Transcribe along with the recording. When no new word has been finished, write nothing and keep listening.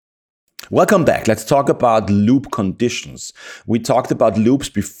Welcome back. Let's talk about loop conditions. We talked about loops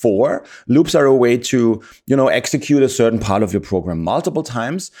before. Loops are a way to, execute a certain part of your program multiple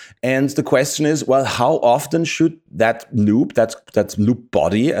times. And the question is, well, how often should that loop, that's loop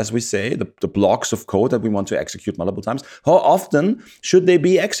body, as we say, the blocks of code that we want to execute multiple times, how often should they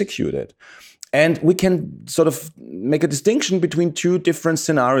be executed? And we can sort of make a distinction between two different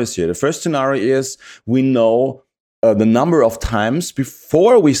scenarios here. The first scenario is we know the number of times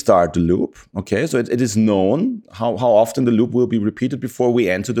before we start the loop. Okay, so it is known how often the loop will be repeated before we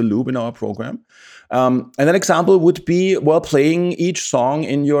enter the loop in our program. And an example would be, playing each song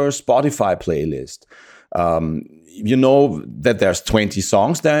in your Spotify playlist. You know that there's 20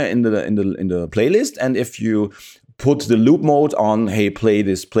 songs there in the playlist, and if you put the loop mode on, hey, play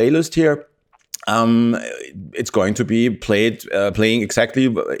this playlist here, it's going to be playing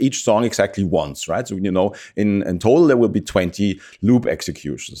exactly each song exactly once, right? So, in total, there will be 20 loop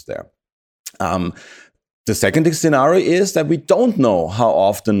executions there. The second scenario is that we don't know how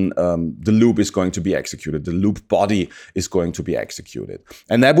often the loop is going to be executed, the loop body is going to be executed.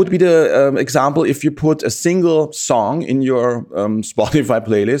 And that would be the example if you put a single song in your Spotify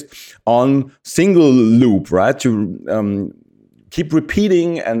playlist on single loop, right? To keep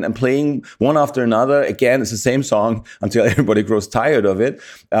repeating and playing one after another. Again, it's the same song until everybody grows tired of it.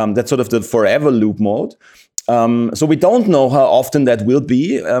 That's sort of the forever loop mode. So we don't know how often that will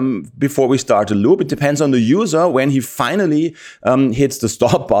be before we start a loop. It depends on the user. When he finally hits the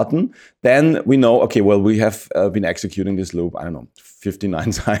stop button, then we know, okay, well, we have been executing this loop,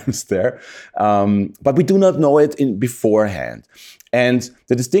 59 times there. But we do not know it beforehand. And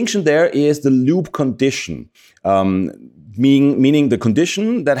the distinction there is the loop condition. Meaning the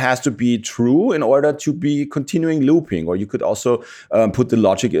condition that has to be true in order to be continuing looping. Or you could also put the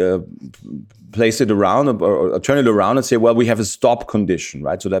logic, place it around or turn it around and say, well, we have a stop condition,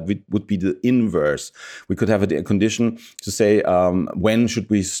 right? So that would be the inverse. We could have a condition to say, when should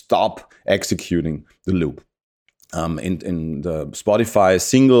we stop executing the loop? In the Spotify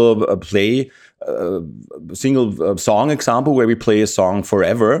single song example where we play a song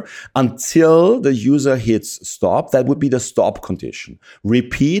forever until the user hits stop, that would be the stop condition.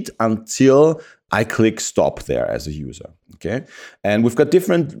 Repeat until I click stop there as a user. Okay, and we've got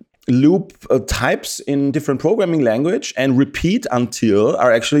different loop types in different programming language, and repeat until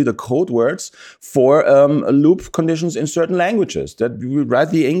are actually the code words for loop conditions in certain languages. That you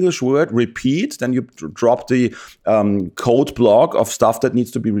write the English word repeat, then you drop the code block of stuff that needs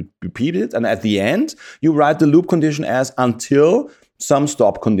to be repeated, and at the end you write the loop condition as until some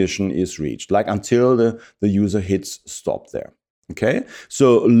stop condition is reached, like until the user hits stop there. Okay,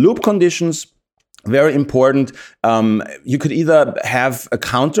 so loop conditions, very important. You could either have a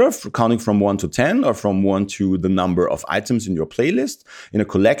counter counting from 1 to 10 or from 1 to the number of items in your playlist, in a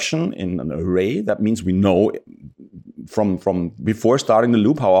collection, in an array. That means we know from before starting the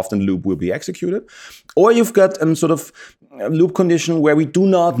loop how often the loop will be executed. Or you've got sort of a loop condition where we do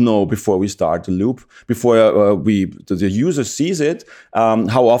not know before we start the loop, before the user sees it,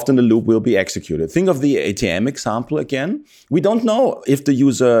 how often the loop will be executed. Think of the ATM example again. We don't know if the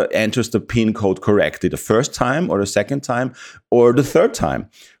user enters the PIN code correctly the first time or the second time or the third time,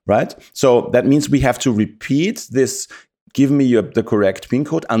 right? So that means we have to repeat this, give me the correct PIN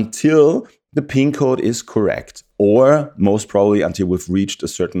code until the PIN code is correct, or most probably until we've reached a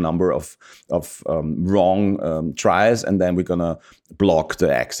certain number of wrong tries, and then we're gonna block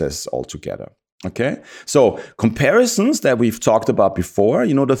the access altogether. Okay, so comparisons that we've talked about before,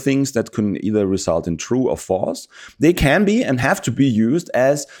 the things that can either result in true or false, they can be and have to be used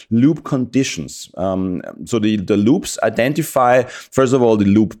as loop conditions. So the loops identify, first of all, the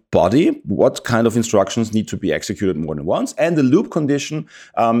loop body, what kind of instructions need to be executed more than once, and the loop condition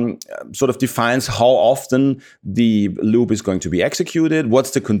sort of defines how often the loop is going to be executed,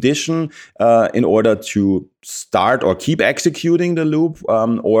 what's the condition in order to start or keep executing the loop,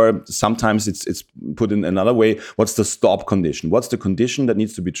 or sometimes it's put in another way, what's the stop condition? What's the condition that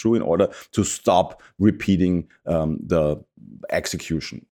needs to be true in order to stop repeating the execution?